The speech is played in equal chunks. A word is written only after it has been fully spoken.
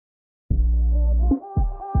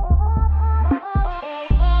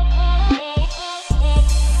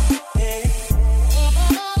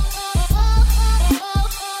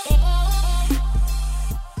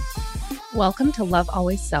Welcome to Love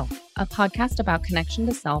Always Self, a podcast about connection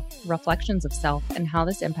to self, reflections of self, and how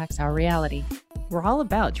this impacts our reality. We're all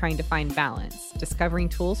about trying to find balance, discovering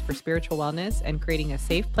tools for spiritual wellness, and creating a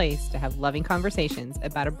safe place to have loving conversations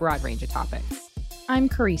about a broad range of topics. I'm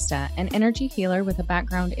Karista, an energy healer with a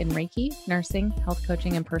background in Reiki, nursing, health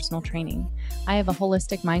coaching, and personal training. I have a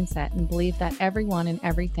holistic mindset and believe that everyone and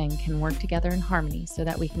everything can work together in harmony so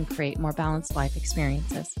that we can create more balanced life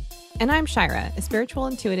experiences. And I'm Shira, a spiritual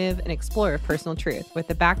intuitive and explorer of personal truth with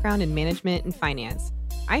a background in management and finance.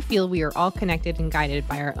 I feel we are all connected and guided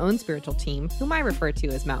by our own spiritual team, whom I refer to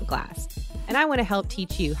as Mount Glass. And I want to help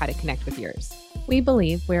teach you how to connect with yours. We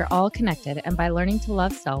believe we're all connected, and by learning to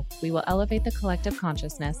love self, we will elevate the collective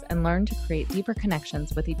consciousness and learn to create deeper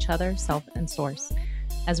connections with each other, self, and source.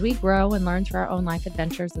 As we grow and learn through our own life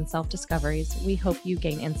adventures and self-discoveries, we hope you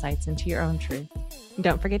gain insights into your own truth.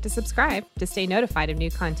 Don't forget to subscribe to stay notified of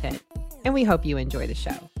new content. And we hope you enjoy the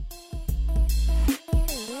show.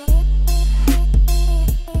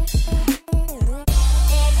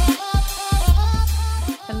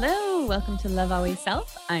 Hello, welcome to Love Always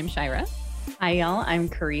Self. I'm Shira. Hi, y'all. I'm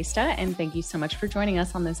Karista, and thank you so much for joining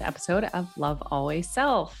us on this episode of Love Always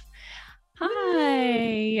Self.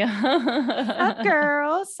 Hi. Up,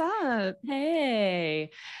 girl? What's up?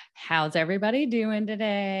 Hey. How's everybody doing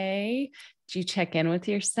today? Did you check in with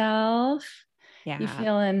yourself? Yeah. You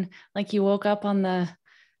feeling like you woke up on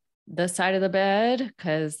the side of the bed?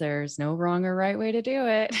 Because there's no wrong or right way to do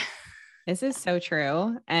it. This is so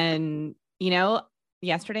true. And,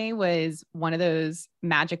 yesterday was one of those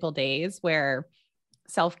magical days where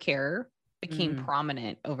self-care became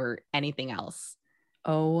prominent over anything else.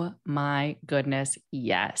 Oh my goodness.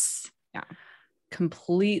 Yes. Yeah.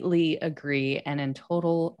 Completely agree and in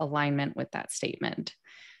total alignment with that statement.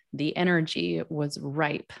 The energy was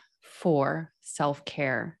ripe for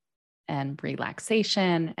self-care and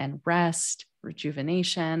relaxation and rest,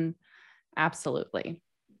 rejuvenation. Absolutely.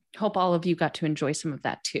 Hope all of you got to enjoy some of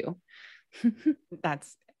that too.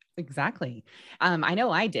 That's exactly. I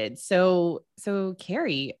know I did. So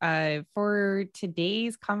Carrie, for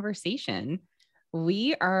today's conversation,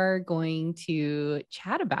 we are going to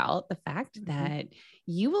chat about the fact that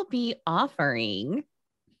you will be offering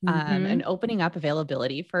an opening up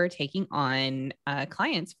availability for taking on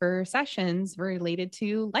clients for sessions related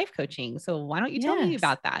to life coaching. So why don't you tell me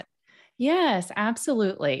about that? Yes,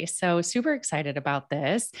 absolutely. So super excited about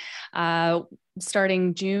this.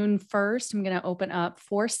 Starting June 1st, I'm going to open up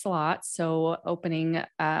 4 slots. So opening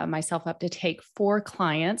myself up to take 4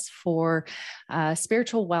 clients for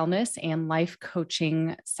spiritual wellness and life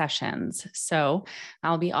coaching sessions. So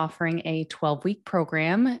I'll be offering a 12-week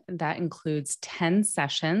program that includes 10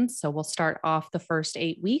 sessions. So we'll start off the first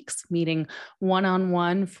 8 weeks meeting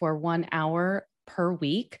one-on-one for 1 hour per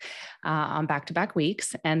week on back-to-back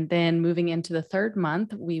weeks. And then moving into the 3rd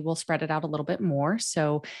month, we will spread it out a little bit more.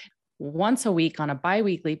 So once a week on a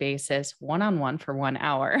bi-weekly basis, one-on-one for 1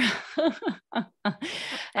 hour.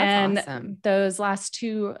 And awesome. Those last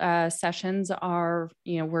 2 sessions are,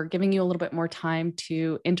 we're giving you a little bit more time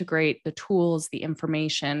to integrate the tools, the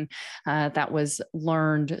information that was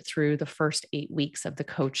learned through the first 8 weeks of the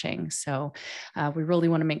coaching. So we really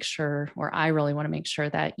want to make sure, or I really want to make sure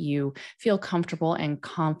that you feel comfortable and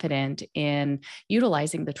confident in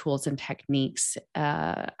utilizing the tools and techniques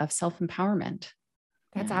of self-empowerment.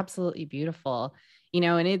 That's absolutely beautiful.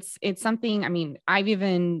 And it's something, I've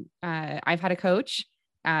had a coach.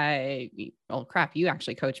 Oh crap. You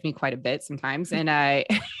actually coach me quite a bit sometimes. And I'm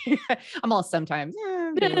all sometimes,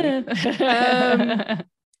 and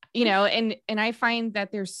I find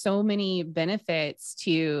that there's so many benefits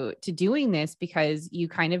to doing this because you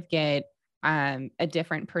kind of get a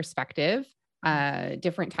different perspective,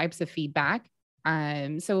 different types of feedback.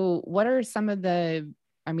 So what are some of the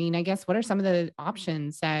what are some of the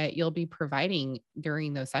options that you'll be providing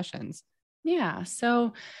during those sessions? Yeah.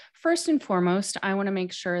 So first and foremost, I want to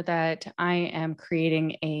make sure that I am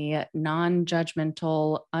creating a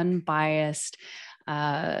non-judgmental, unbiased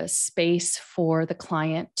space for the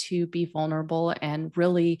client to be vulnerable and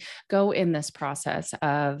really go in this process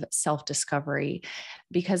of self-discovery,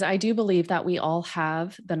 because I do believe that we all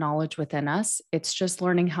have the knowledge within us. It's just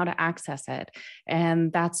learning how to access it.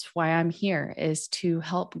 And that's why I'm here, is to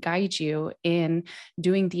help guide you in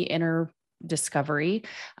doing the inner discovery,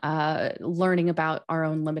 learning about our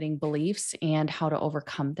own limiting beliefs and how to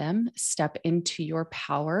overcome them, step into your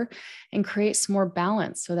power and create some more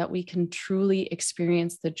balance so that we can truly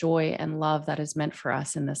experience the joy and love that is meant for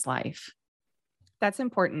us in this life. That's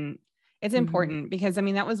important. It's important because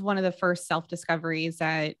that was one of the first self-discoveries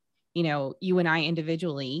that, you and I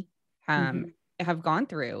individually have gone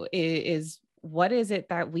through is what is it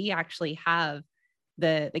that we actually have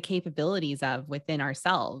the capabilities of within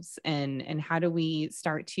ourselves, and how do we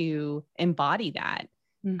start to embody that?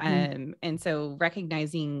 And so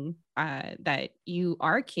recognizing that you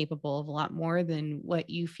are capable of a lot more than what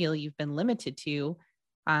you feel you've been limited to,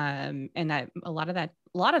 and that a lot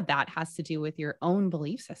of that has to do with your own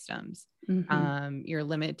belief systems. Your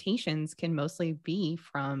limitations can mostly be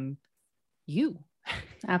from you.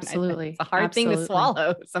 Absolutely. It's a hard thing to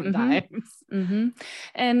swallow sometimes.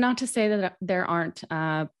 And not to say that there aren't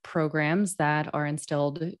programs that are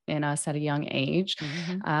instilled in us at a young age,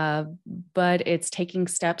 but it's taking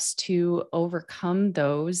steps to overcome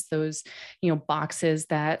those, boxes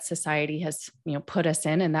that society has, put us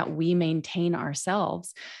in and that we maintain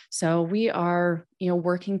ourselves. So we are,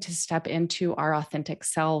 working to step into our authentic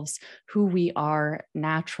selves, who we are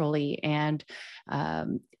naturally, and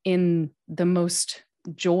in the most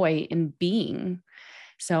joy in being.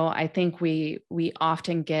 So I think we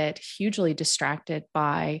often get hugely distracted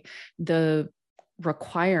by the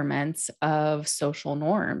requirements of social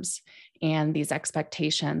norms and these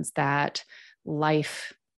expectations that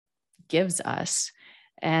life gives us.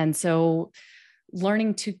 And so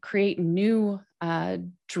learning to create new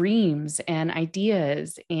dreams and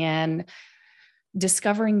ideas, and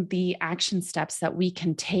discovering the action steps that we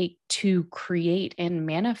can take to create and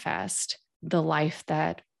manifest the life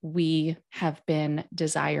that we have been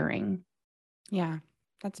desiring. Yeah,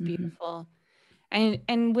 that's beautiful.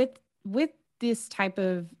 And with this type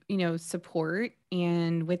of, support,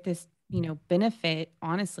 and with this, benefit,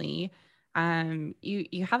 honestly,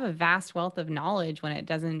 you have a vast wealth of knowledge when it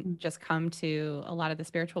doesn't just come to a lot of the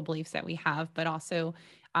spiritual beliefs that we have, but also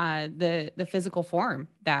the physical form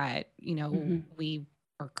that, we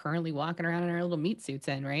are currently walking around in our little meat suits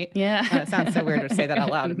in, right? Yeah. It sounds so weird to say that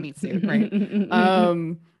out loud, a meat suit, right?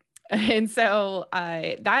 And so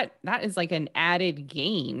that is like an added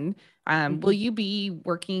gain. Will you be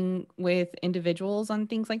working with individuals on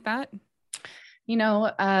things like that?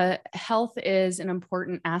 Health is an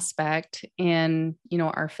important aspect in,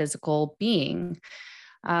 our physical being.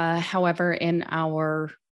 However, in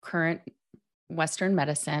our current Western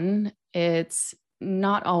medicine, it's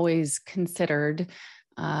not always considered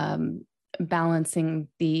balancing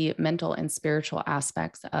the mental and spiritual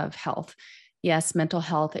aspects of health. Yes, mental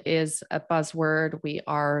health is a buzzword. We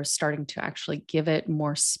are starting to actually give it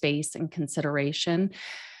more space and consideration.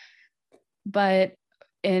 But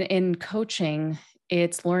in coaching,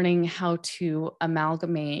 it's learning how to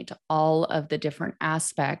amalgamate all of the different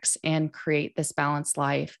aspects and create this balanced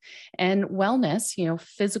life. And wellness,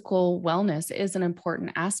 physical wellness is an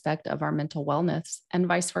important aspect of our mental wellness, and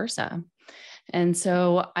vice versa. And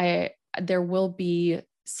so there will be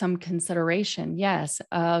some consideration, yes,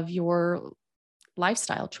 of your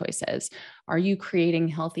lifestyle choices. Are you creating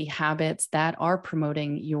healthy habits that are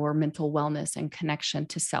promoting your mental wellness and connection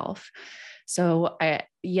to self? So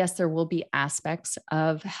yes, there will be aspects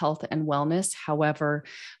of health and wellness. However,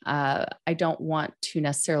 I don't want to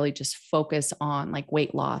necessarily just focus on like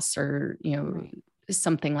weight loss or,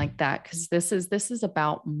 something like that, because this is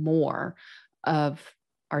about more of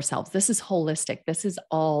ourselves. This is holistic. This is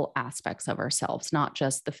all aspects of ourselves, not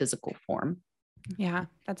just the physical form. Yeah,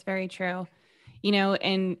 that's very true.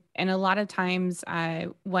 And a lot of times,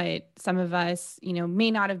 what some of us,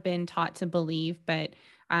 may not have been taught to believe, but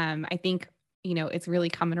I think, it's really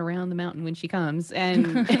coming around the mountain when she comes. And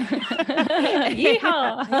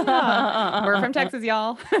yeehaw. We're from Texas,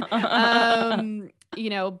 y'all. But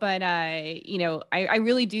I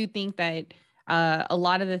really do think that a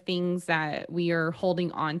lot of the things that we are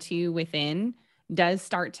holding on to within does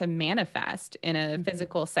start to manifest in a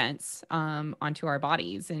physical sense onto our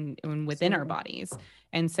bodies and within our bodies.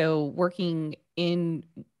 And so working in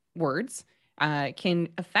words can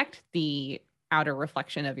affect the outer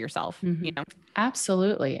reflection of yourself.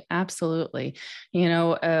 Absolutely.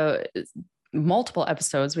 Multiple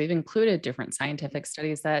episodes, we've included different scientific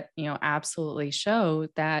studies that, absolutely show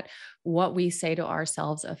that what we say to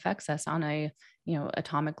ourselves affects us on a,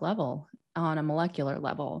 atomic level, on a molecular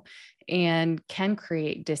level, and can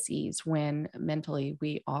create dis-ease when mentally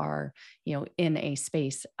we are, in a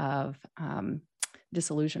space of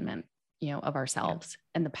disillusionment, of ourselves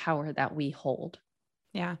and the power that we hold.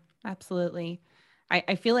 Yeah, absolutely.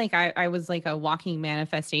 I feel like I was like a walking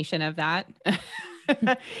manifestation of that.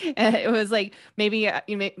 It was like, maybe I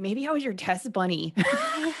was your test bunny.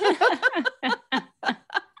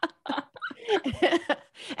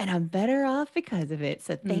 And I'm better off because of it.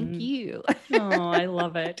 So thank you. Oh, I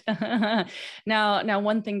love it. Now,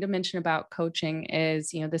 one thing to mention about coaching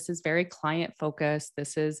is, this is very client focused.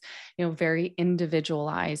 This is, very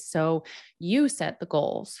individualized. So you set the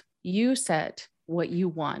goals. You set what you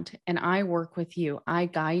want, and I work with you. I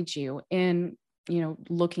guide you in,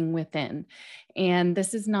 looking within. And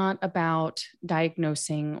this is not about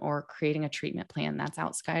diagnosing or creating a treatment plan. That's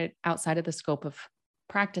outside of the scope of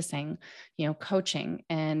practicing, coaching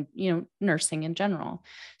and, nursing in general.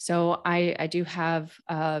 So I do have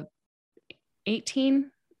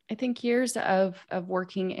 18, I think, years of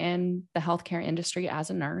working in the healthcare industry as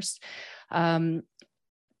a nurse.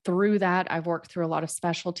 Through that, I've worked through a lot of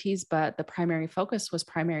specialties, but the primary focus was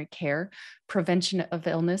primary care, prevention of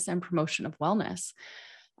illness, and promotion of wellness.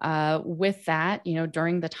 With that,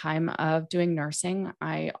 during the time of doing nursing,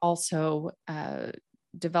 I also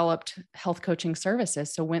developed health coaching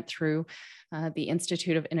services. So went through the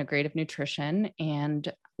Institute of Integrative Nutrition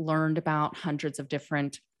and learned about hundreds of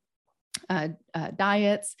different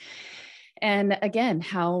diets. And again,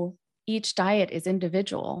 how each diet is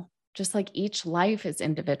individual, just like each life is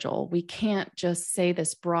individual. We can't just say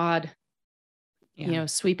this broad,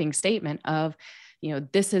 sweeping statement of,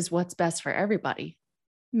 this is what's best for everybody.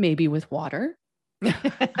 Maybe with water.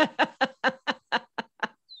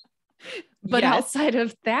 But outside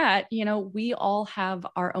of that, we all have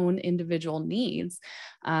our own individual needs.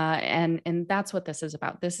 And that's what this is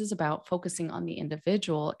about. This is about focusing on the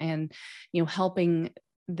individual and, helping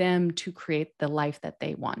them to create the life that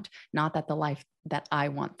they want, not that the life that I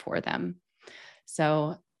want for them.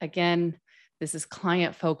 So again, this is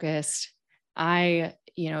client focused. I,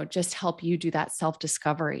 just help you do that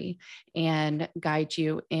self-discovery and guide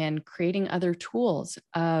you in creating other tools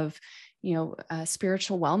of,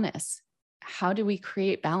 spiritual wellness. How do we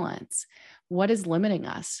create balance? What is limiting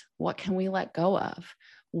us? What can we let go of?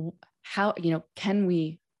 How, can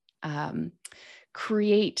we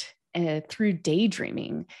create through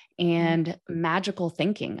daydreaming and magical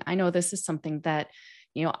thinking? I know this is something that,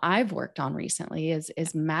 I've worked on recently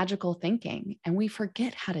is magical thinking, and we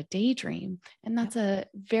forget how to daydream. And that's a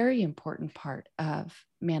very important part of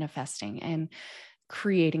manifesting and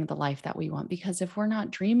creating the life that we want. Because if we're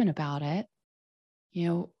not dreaming about it,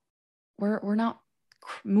 we're not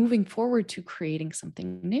moving forward to creating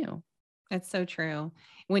something new. That's so true.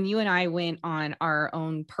 When you and I went on our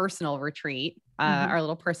own personal retreat, our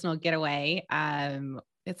little personal getaway,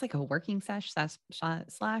 it's like a working sesh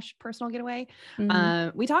slash personal getaway.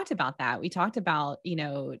 We talked about that. We talked about,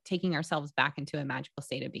 taking ourselves back into a magical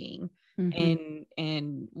state of being.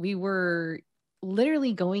 And we were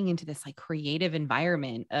literally going into this like creative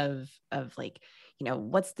environment of like,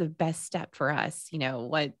 what's the best step for us?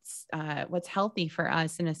 What's healthy for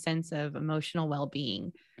us in a sense of emotional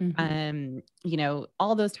well-being,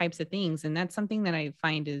 all those types of things. And that's something that I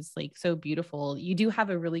find is like so beautiful. You do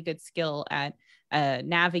have a really good skill at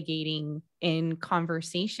navigating in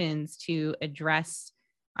conversations to address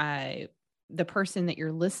the person that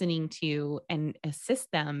you're listening to and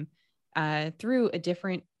assist them through a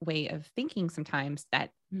different way of thinking sometimes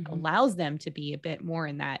that allows them to be a bit more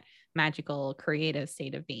in that magical creative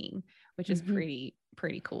state of being, which is pretty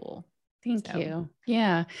cool. Thank you.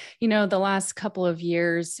 Yeah. The last couple of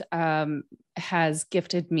years has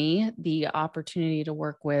gifted me the opportunity to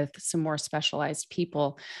work with some more specialized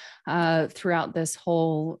people throughout this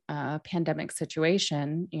whole pandemic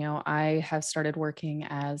situation. I have started working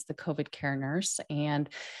as the COVID care nurse and,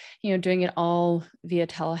 doing it all via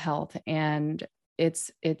telehealth. And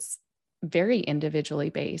it's very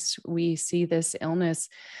individually based. We see this illness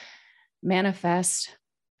manifest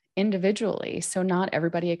individually. So not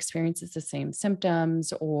everybody experiences the same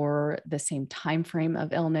symptoms or the same time frame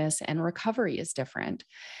of illness, and recovery is different.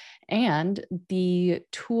 And the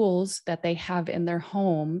tools that they have in their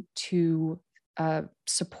home to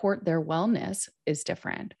support their wellness is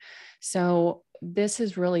different. So this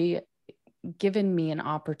has really given me an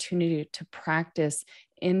opportunity to practice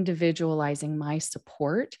individualizing my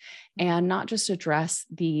support and not just address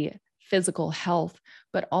the physical health,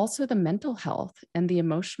 but also the mental health and the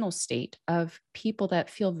emotional state of people that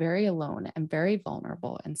feel very alone and very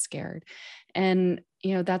vulnerable and scared. And,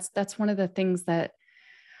 that's one of the things that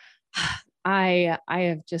I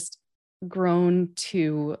have just grown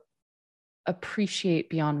to appreciate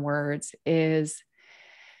beyond words is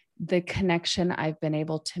the connection I've been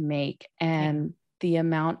able to make and the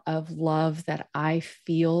amount of love that I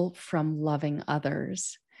feel from loving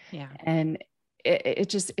others. Yeah. And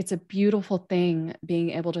it's a beautiful thing being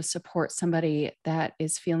able to support somebody that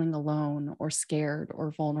is feeling alone or scared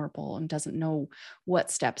or vulnerable and doesn't know what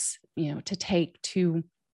steps, to take to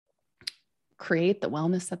create the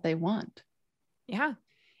wellness that they want. Yeah.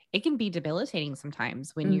 It can be debilitating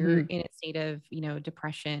sometimes when you're in a state of,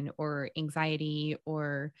 depression or anxiety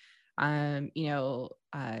or,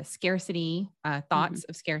 scarcity, thoughts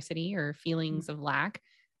of scarcity or feelings of lack.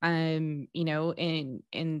 you know,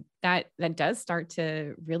 and that does start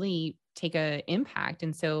to really take a impact.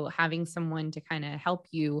 And so having someone to kind of help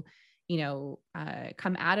you, you know,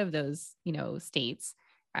 come out of those, you know, states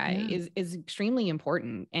Yeah. is extremely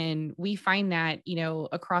important. And we find that, you know,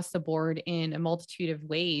 across the board in a multitude of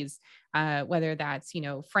ways, whether that's, you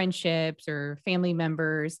know, friendships or family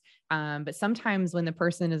members. But sometimes when the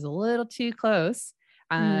person is a little too close,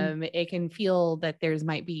 Mm. it can feel that there's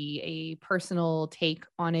might be a personal take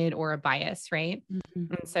on it or a bias, right? Mhm.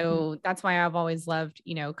 And Mm. so that's why I've always loved,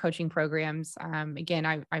 you know, coaching programs. Again,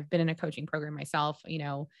 I've been in a coaching program myself, you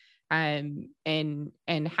know, and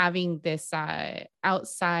having this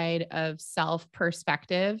outside of self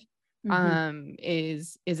perspective Mhm.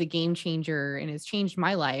 is a game changer and has changed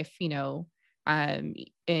my life, you know. And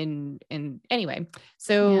anyway,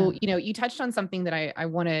 Yeah. so you know, you touched on something that I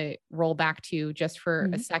want to roll back to just for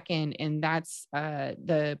a Mhm. second, and that's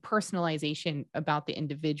the personalization about the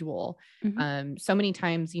individual. Mhm. So many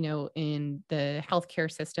times, you know, in the healthcare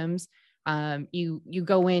systems, you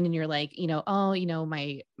go in and you're like, you know, oh, you know,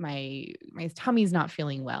 my tummy's not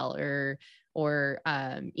feeling well, or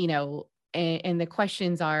you know, and the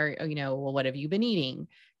questions are, you know, well, what have you been eating?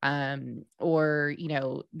 Or, you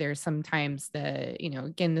know, there's sometimes the, you know,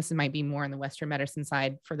 again, this might be more on the Western medicine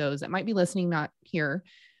side for those that might be listening, not here.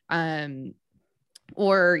 Um,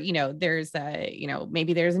 or, you know, there's a, you know,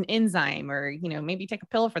 maybe there's an enzyme, or, you know, maybe take a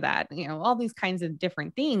pill for that, you know, all these kinds of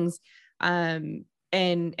different things. And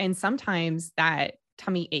sometimes that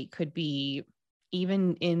tummy ache could be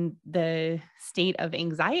even in the state of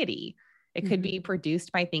anxiety. It could Mhm. be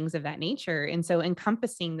produced by things of that nature. And so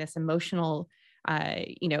encompassing this emotional,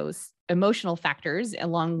 you know, emotional factors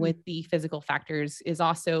along Mm. with the physical factors is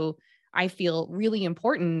also, I feel, really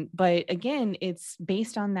important. But again, it's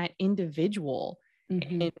based on that individual,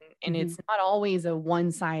 Mhm. and, Mhm. it's not always a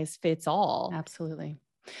one size fits all. Absolutely.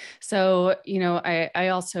 So, you know, I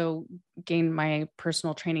also gained my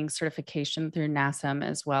personal training certification through NASM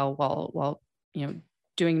as well while, you know,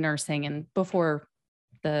 doing nursing and before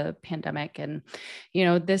the pandemic. And, you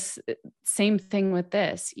know, this same thing with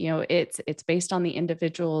this, you know, it's based on the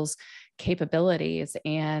individual's capabilities.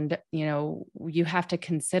 And, you know, you have to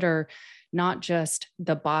consider not just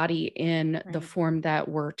the body in the Right. form that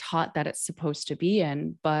we're taught that it's supposed to be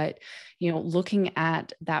in, but, you know, looking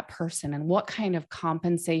at that person and what kind of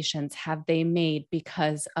compensations have they made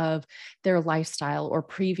because of their lifestyle or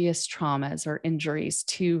previous traumas or injuries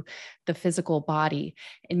to the physical body.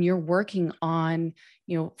 And you're working on,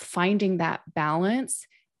 you know, finding that balance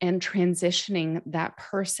and transitioning that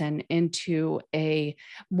person into a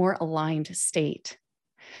more aligned state.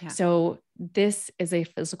 Yeah. So, this is a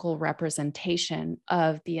physical representation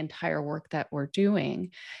of the entire work that we're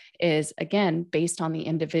doing, is again based on the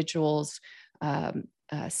individual's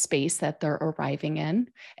space that they're arriving in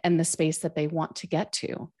and the space that they want to get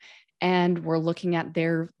to. And we're looking at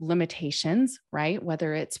their limitations, right?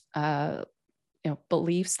 Whether it's you know,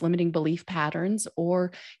 beliefs, limiting belief patterns,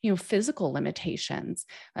 or, you know, physical limitations,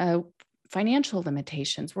 financial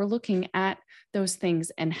limitations. We're looking at those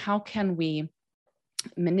things and how can we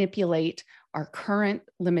manipulate our current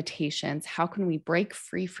limitations? How can we break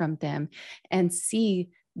free from them and see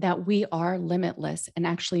that we are limitless and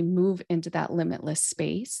actually move into that limitless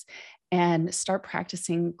space and start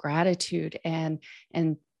practicing gratitude and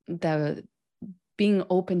the being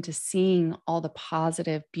open to seeing all the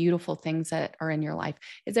positive, beautiful things that are in your life.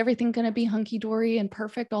 Is everything going to be hunky dory and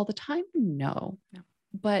perfect all the time? No. No.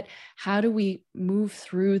 But how do we move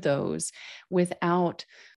through those without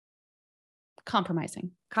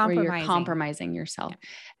compromising, where you're Compromising. compromising yourself? Yeah.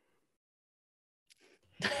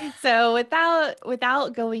 So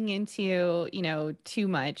without going into, you know, too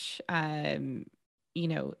much, you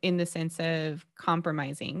know, in the sense of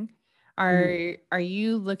compromising, Mhm. are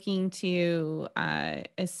you looking to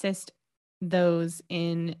assist those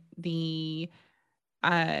in the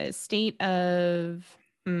state of,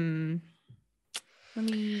 hmm, let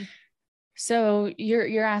me, So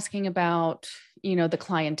you're asking about, you know, the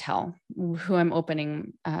clientele who I'm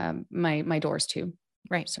opening my doors to,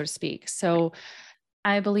 right, so to speak. So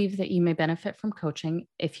I believe that you may benefit from coaching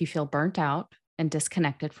if you feel burnt out and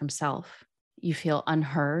disconnected from self. You feel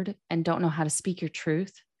unheard and don't know how to speak your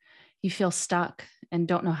truth. You feel stuck and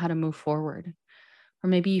don't know how to move forward. Or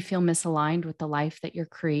maybe you feel misaligned with the life that you're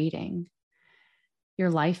creating. Your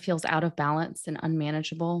life feels out of balance and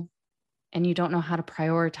unmanageable, and you don't know how to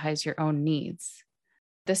prioritize your own needs.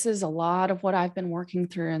 This is a lot of what I've been working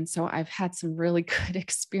through. And so I've had some really good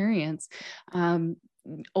experience um,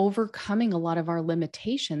 overcoming a lot of our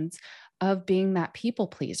limitations of being that people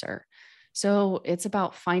pleaser. So it's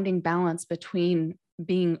about finding balance between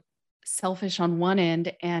being selfish on one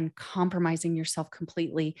end and compromising yourself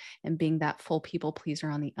completely and being that full people pleaser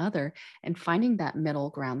on the other, and finding that middle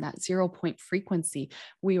ground, that 0 point frequency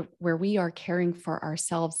where we are caring for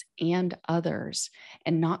ourselves and others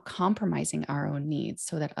and not compromising our own needs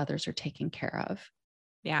so that others are taken care of.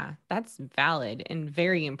 Yeah, that's valid and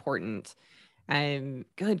very important.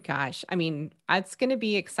 Good gosh. I mean, it's going to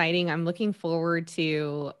be exciting. I'm looking forward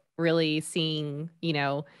to really seeing,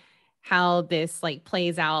 how this like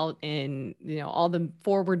plays out and, all the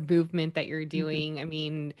forward movement that you're doing. I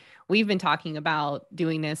mean, we've been talking about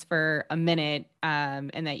doing this for a minute,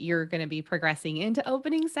 and that you're going to be progressing into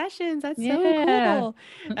opening sessions. That's so cool.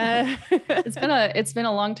 It's been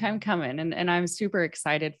a long time coming, and I'm super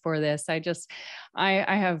excited for this. I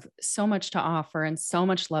have so much to offer and so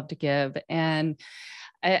much love to give. And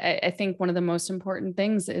I think one of the most important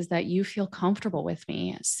things is that you feel comfortable with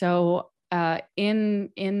me. So in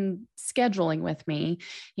scheduling with me,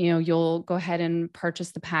 you'll go ahead and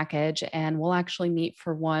purchase the package, and we'll actually meet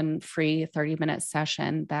for one free 30-minute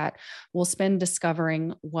session that we'll spend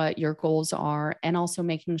discovering what your goals are and also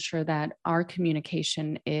making sure that our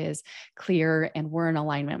communication is clear and we're in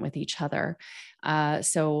alignment with each other.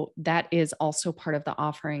 So that is also part of the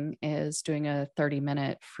offering, is doing a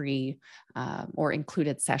 30-minute free or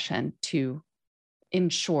included session to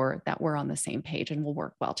ensure that we're on the same page and we'll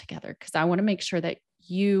work well together. Because I want to make sure that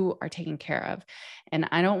you are taken care of. And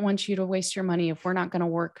I don't want you to waste your money if we're not going to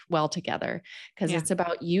work well together, because it's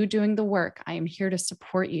about you doing the work. I am here to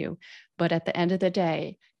support you. But at the end of the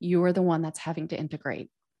day, you are the one that's having to integrate.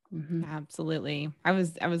 Mm-hmm. Absolutely. I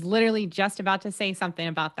was literally just about to say something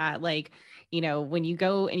about that. Like, when you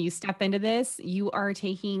go and you step into this, you are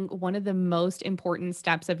taking one of the most important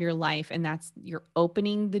steps of your life. And that's you're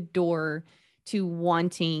opening the door to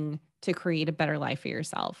wanting to create a better life for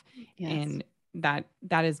yourself. Yes. And that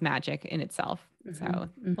is magic in itself. Mm-hmm. So,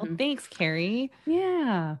 well, thanks, Carrie.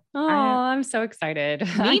 Yeah. Oh, I'm so excited.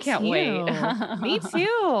 I can't wait. Me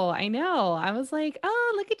too. I know. I was like,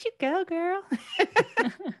 oh, look at you go, girl.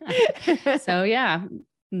 So yeah,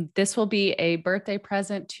 this will be a birthday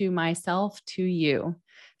present to myself, to you.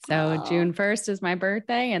 So June 1st is my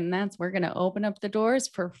birthday, and we're going to open up the doors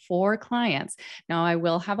for 4 clients. Now I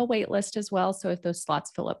will have a wait list as well. So if those slots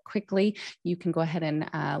fill up quickly, you can go ahead and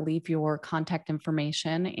leave your contact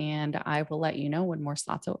information, and I will let you know when more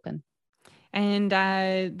slots open. And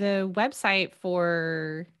the website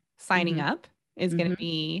for signing up is going to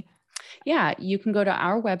be... Yeah, you can go to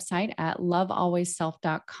our website at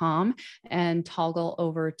lovealwaysself.com and toggle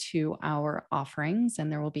over to our offerings,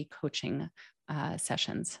 and there will be coaching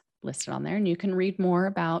sessions listed on there. And you can read more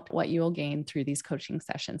about what you will gain through these coaching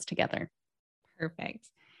sessions together. Perfect.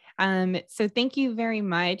 So thank you very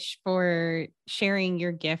much for sharing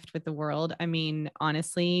your gift with the world. I mean,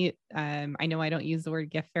 honestly, I know I don't use the word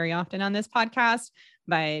gift very often on this podcast,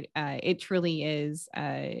 but it truly is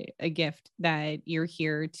a gift that you're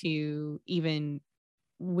here to even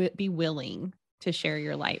be willing to share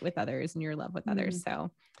your light with others and your love with others. So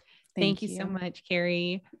thank you so much,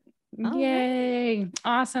 Carrie. Yay. Right.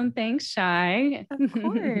 Awesome. Thanks, Shai. Of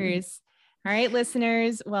course. All right,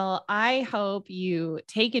 listeners. Well, I hope you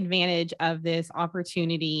take advantage of this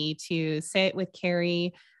opportunity to sit with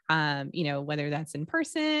Carrie, whether that's in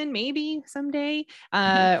person, maybe someday,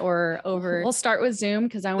 or over. We'll start with Zoom,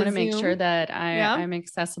 because I want to make sure that I'm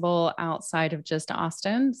accessible outside of just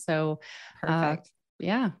Austin. So perfect.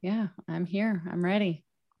 Yeah, I'm here. I'm ready.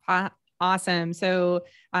 Awesome. So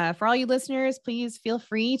for all you listeners, please feel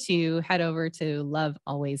free to head over to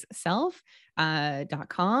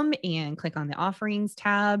lovealwaysself.com and click on the offerings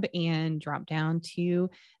tab and drop down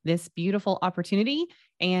to this beautiful opportunity.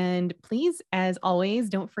 And please, as always,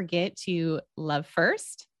 don't forget to love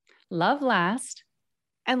first, love last,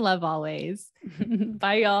 and love always.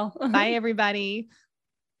 Bye, y'all. Bye, everybody.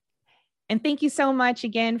 And thank you so much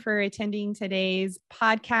again for attending today's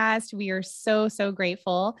podcast. We are so, so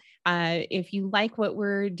grateful. If you like what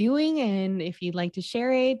we're doing and if you'd like to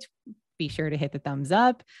share it, be sure to hit the thumbs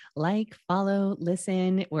up, like, follow,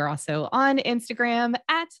 listen. We're also on Instagram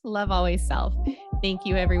at lovealwaysself. Thank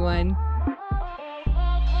you, everyone.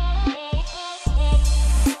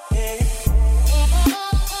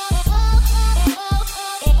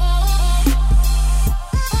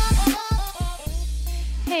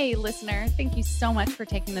 Hey, listener, thank you so much for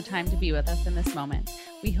taking the time to be with us in this moment.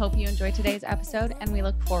 We hope you enjoyed today's episode, and we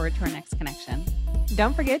look forward to our next connection.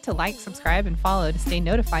 Don't forget to like, subscribe, and follow to stay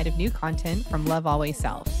notified of new content from Love Always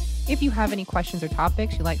Self. If you have any questions or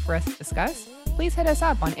topics you'd like for us to discuss, please hit us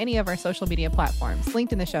up on any of our social media platforms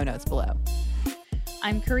linked in the show notes below.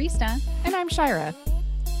 I'm Karista. And I'm Shira.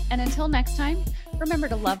 And until next time, remember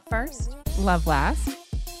to love first, love last,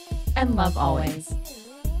 and love always.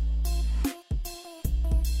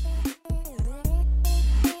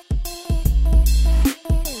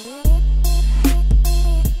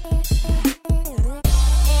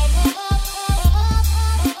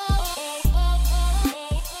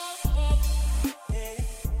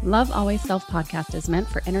 Love Always Self podcast is meant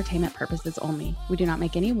for entertainment purposes only. We do not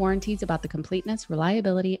make any warranties about the completeness,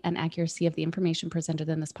 reliability, and accuracy of the information presented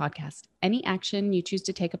in this podcast. Any action you choose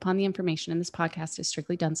to take upon the information in this podcast is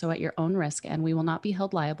strictly done so at your own risk, and we will not be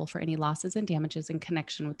held liable for any losses and damages in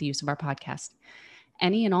connection with the use of our podcast.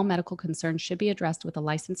 Any and all medical concerns should be addressed with a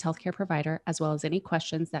licensed healthcare provider, as well as any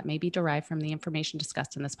questions that may be derived from the information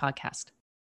discussed in this podcast.